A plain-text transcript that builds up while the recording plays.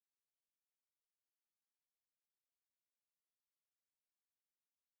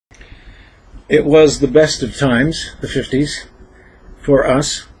It was the best of times, the 50s. For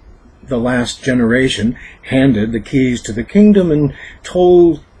us, the last generation, handed the keys to the kingdom and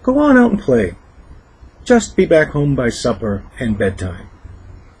told, go on out and play. Just be back home by supper and bedtime.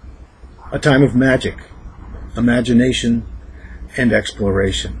 A time of magic, imagination, and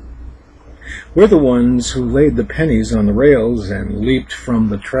exploration. We're the ones who laid the pennies on the rails and leaped from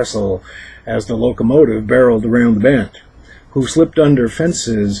the trestle as the locomotive barreled around the bend, who slipped under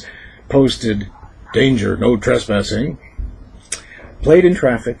fences posted, danger, no trespassing, played in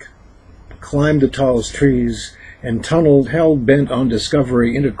traffic, climbed the tallest trees, and tunneled hell-bent on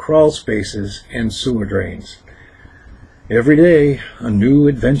discovery into crawl spaces and sewer drains. Every day, a new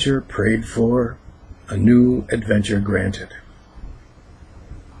adventure prayed for, a new adventure granted.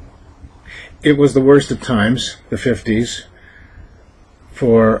 It was the worst of times, the 50s,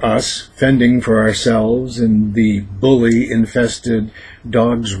 for us, fending for ourselves in the bully-infested,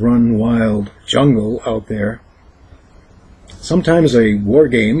 dogs-run-wild jungle out there. Sometimes a war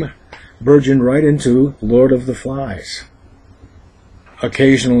game burgeoned right into Lord of the Flies.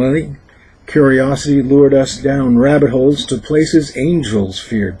 Occasionally, curiosity lured us down rabbit holes to places angels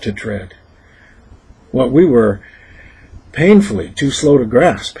feared to tread. What we were painfully too slow to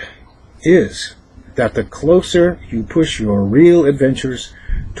grasp is that the closer you push your real adventures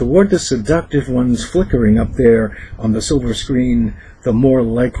toward the seductive ones flickering up there on the silver screen, the more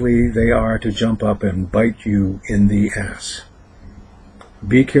likely they are to jump up and bite you in the ass.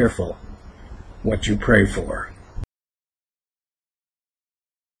 Be careful what you pray for.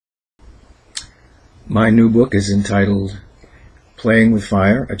 My new book is entitled Playing with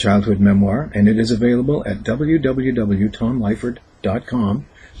Fire, a Childhood Memoir, and it is available at www.tomlyford.com.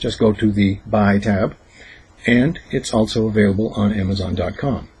 Just go to the Buy tab, and it's also available on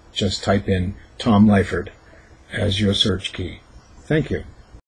Amazon.com. Just type in Tom Lyford as your search key. Thank you.